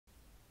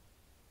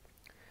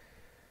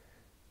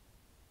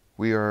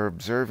We are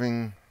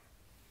observing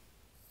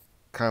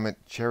comet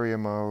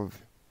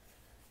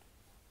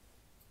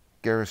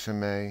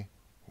Churyumov-Gerasimenko,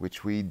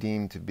 which we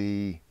deem to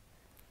be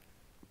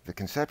the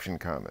conception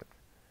comet,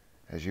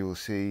 as you will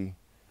see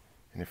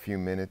in a few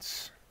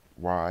minutes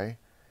why.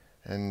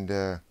 And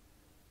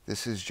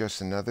this is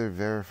just another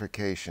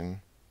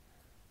verification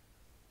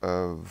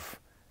of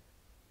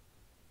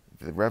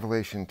the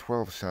Revelation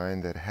 12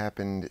 sign that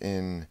happened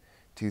in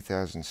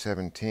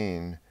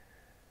 2017,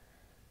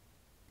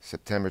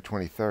 September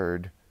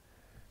 23rd,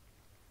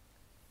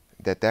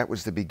 that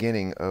was the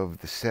beginning of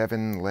the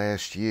 7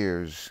 last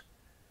years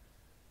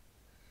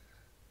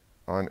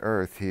on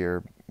earth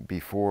here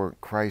before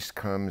Christ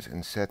comes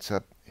and sets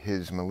up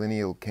his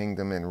millennial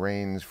kingdom and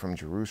reigns from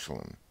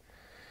Jerusalem.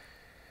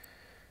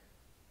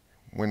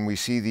 When we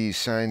see these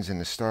signs in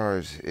the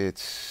stars,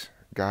 it's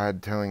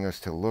God telling us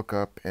to look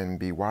up and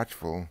be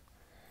watchful,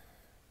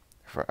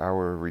 for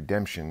our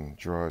redemption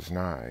draws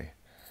nigh.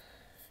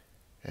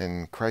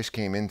 And Christ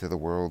came into the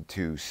world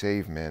to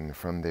save men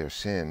from their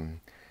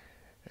sin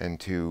and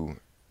to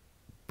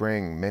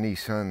bring many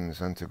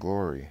sons unto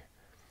glory.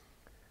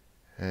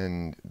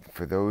 And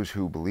for those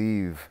who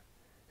believe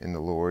in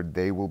the Lord,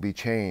 they will be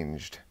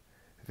changed.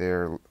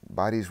 Their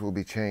bodies will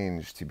be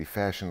changed to be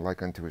fashioned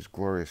like unto his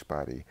glorious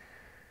body.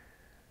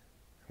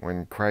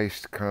 When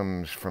Christ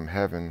comes from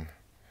heaven,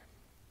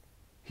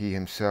 he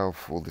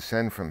himself will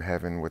descend from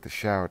heaven with a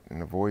shout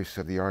and the voice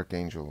of the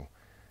archangel.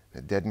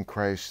 The dead in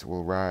Christ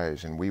will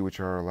rise, and we which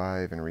are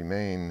alive and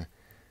remain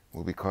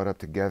will be caught up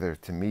together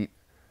to meet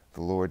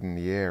the Lord in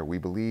the air. We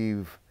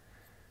believe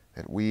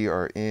that we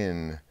are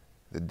in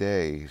the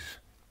days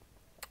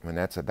when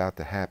that's about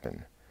to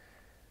happen.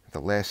 The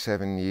last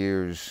 7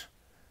 years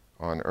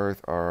on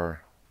earth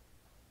are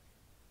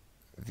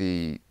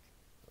the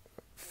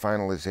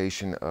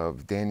finalization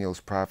of Daniel's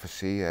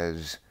prophecy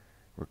as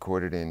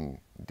recorded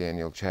in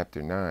Daniel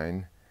chapter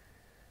 9,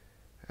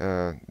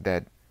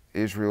 that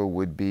Israel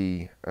would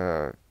be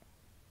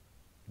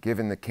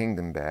given the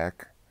kingdom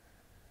back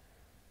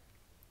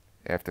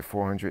after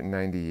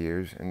 490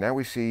 years. And now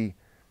we see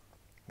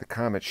the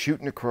comet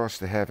shooting across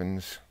the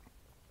heavens,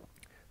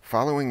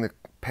 following the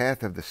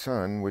path of the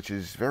sun, which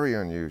is very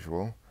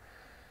unusual,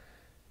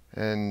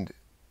 and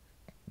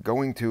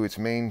going to its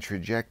main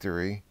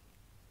trajectory,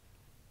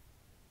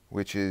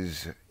 which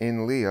is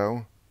in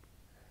Leo,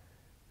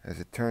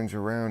 as it turns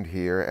around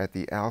here at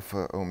the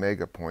Alpha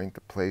Omega point, the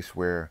place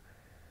where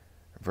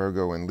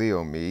Virgo and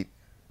Leo meet.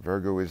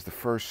 Virgo is the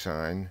first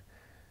sign,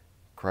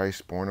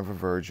 Christ born of a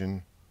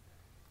virgin,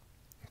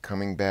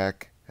 coming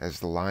back as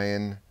the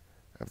Lion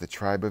of the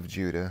tribe of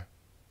Judah.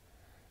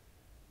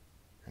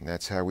 And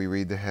that's how we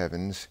read the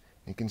heavens.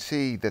 You can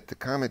see that the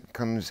comet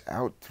comes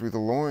out through the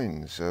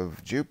loins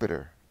of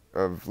Jupiter,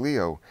 of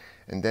Leo,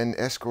 and then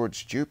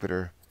escorts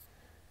Jupiter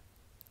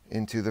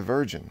into the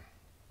Virgin.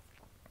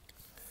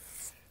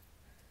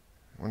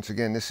 Once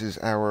again, this is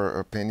our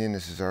opinion,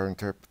 this is our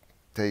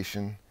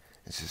interpretation,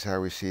 this is how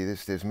we see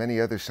this. There's many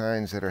other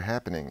signs that are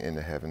happening in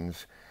the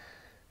heavens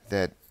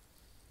that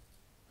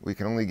we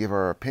can only give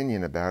our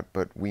opinion about,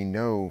 but we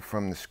know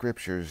from the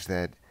scriptures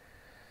that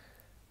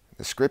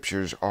the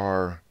scriptures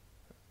are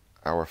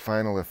our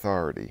final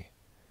authority.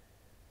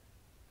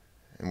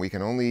 And we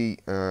can only,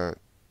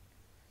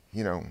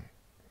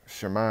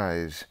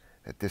 surmise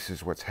that this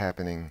is what's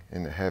happening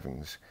in the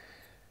heavens.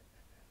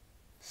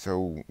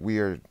 So we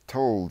are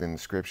told in the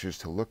scriptures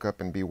to look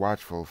up and be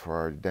watchful, for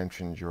our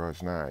redemption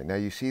draws nigh. Now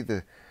you see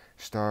the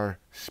star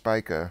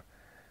Spica,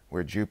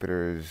 where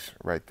Jupiter is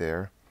right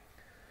there.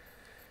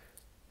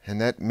 And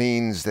that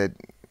means that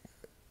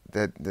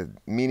the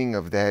meaning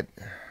of that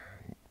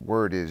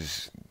word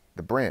is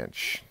the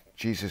branch.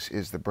 Jesus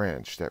is the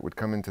branch that would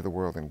come into the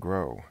world and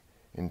grow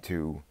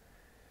into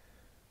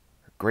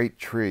a great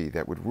tree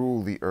that would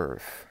rule the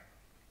earth.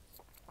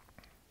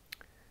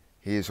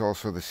 He is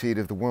also the seed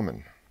of the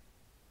woman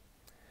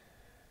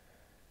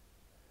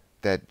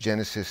that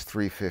Genesis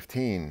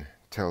 3:15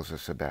 tells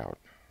us about.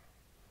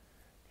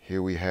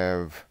 Here we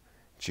have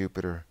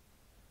Jupiter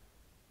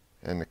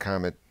and the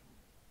comet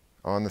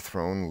on the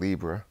throne,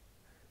 Libra,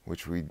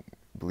 which we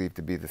believe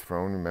to be the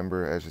throne.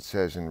 Remember, as it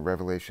says in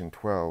Revelation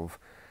 12,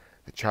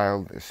 the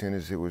child, as soon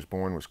as it was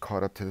born, was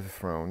caught up to the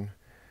throne.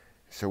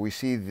 So we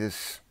see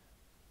this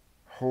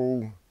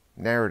whole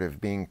narrative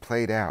being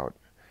played out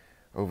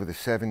over the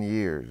 7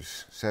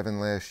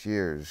 last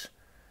years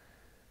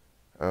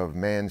of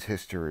man's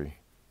history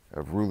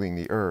of ruling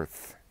the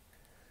earth.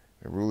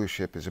 The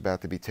rulership is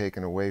about to be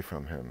taken away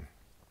from him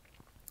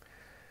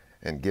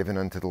and given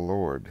unto the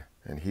Lord,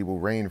 and he will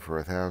reign for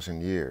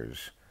 1,000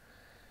 years.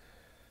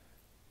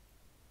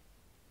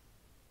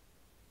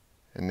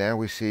 And now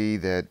we see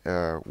that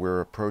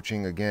we're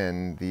approaching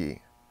again the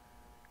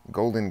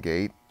Golden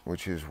Gate,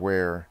 which is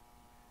where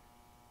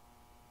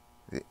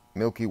the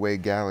Milky Way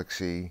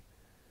galaxy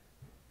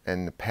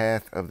and the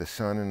path of the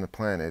sun and the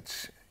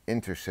planets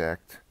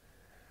intersect.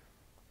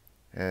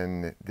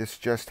 And this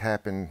just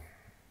happened,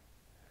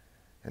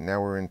 and now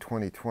we're in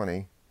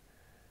 2020,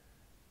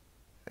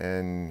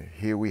 and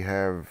here we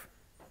have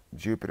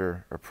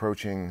Jupiter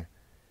approaching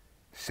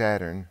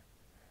Saturn,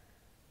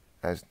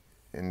 as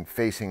in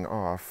facing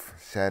off.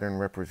 Saturn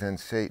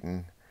represents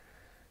Satan,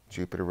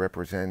 Jupiter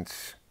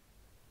represents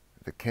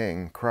the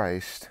King,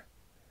 Christ.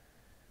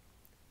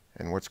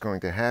 And what's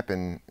going to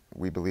happen,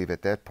 we believe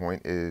at that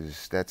point,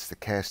 is that's the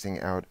casting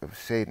out of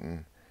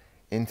Satan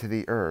into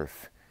the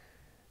earth.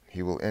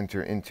 He will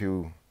enter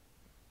into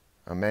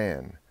a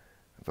man,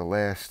 the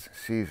last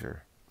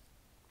Caesar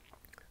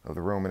of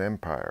the Roman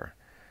Empire,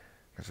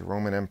 because the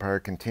Roman Empire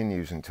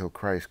continues until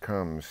Christ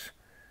comes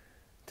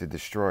to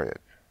destroy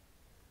it.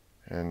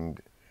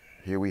 And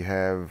here we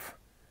have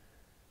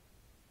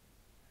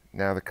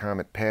now the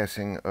comet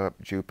passing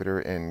up Jupiter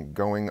and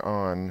going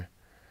on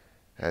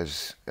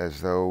as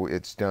though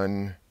it's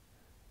done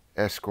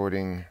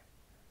escorting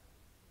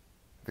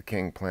the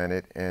king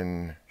planet,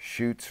 and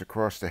shoots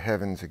across the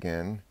heavens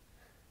again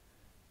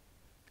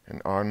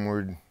and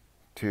onward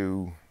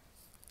to,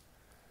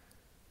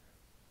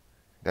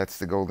 that's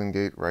the Golden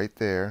Gate right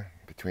there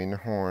between the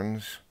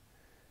horns,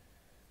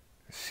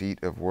 the seat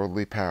of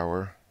worldly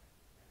power.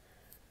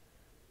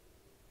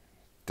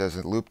 Does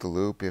it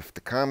loop-the-loop? If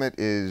the comet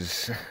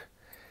is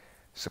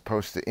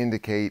supposed to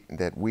indicate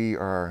that we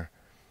are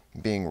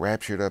being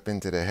raptured up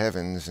into the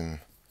heavens and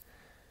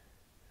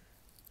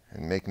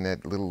making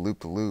that little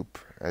loop-the-loop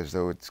as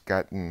though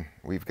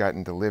we've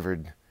gotten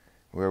delivered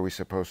where we're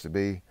supposed to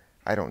be,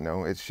 I don't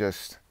know. It's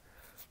just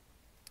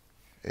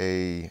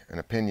an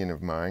opinion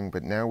of mine.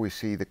 But now we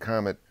see the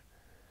comet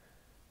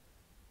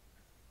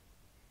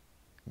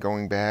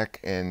going back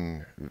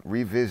and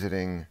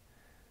revisiting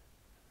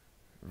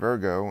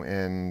Virgo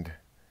and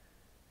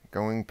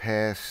going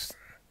past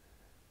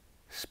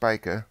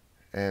Spica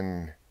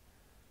and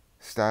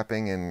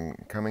stopping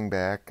and coming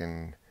back,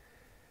 and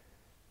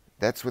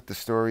that's what the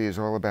story is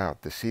all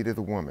about, the seed of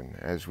the woman,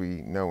 as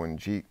we know in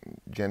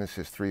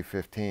Genesis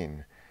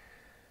 3:15.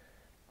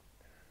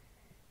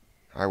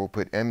 I will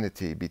put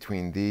enmity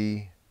between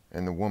thee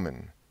and the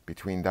woman,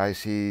 between thy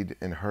seed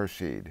and her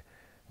seed.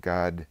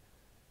 God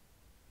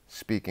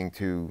speaking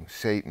to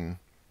Satan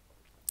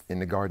in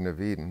the Garden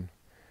of Eden.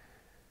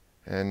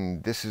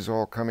 And this is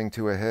all coming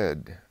to a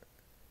head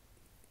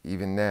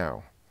even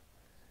now.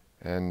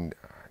 And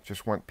I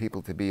just want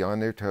people to be on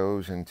their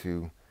toes and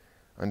to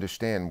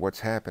understand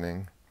what's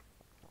happening,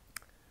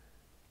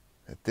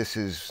 that this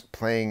is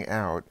playing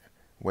out,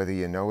 whether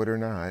you know it or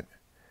not.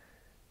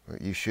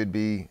 But you should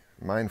be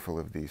mindful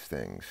of these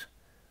things.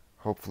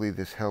 Hopefully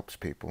this helps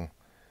people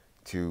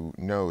to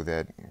know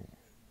that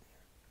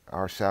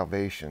our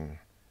salvation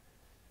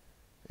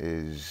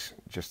is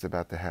just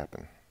about to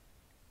happen.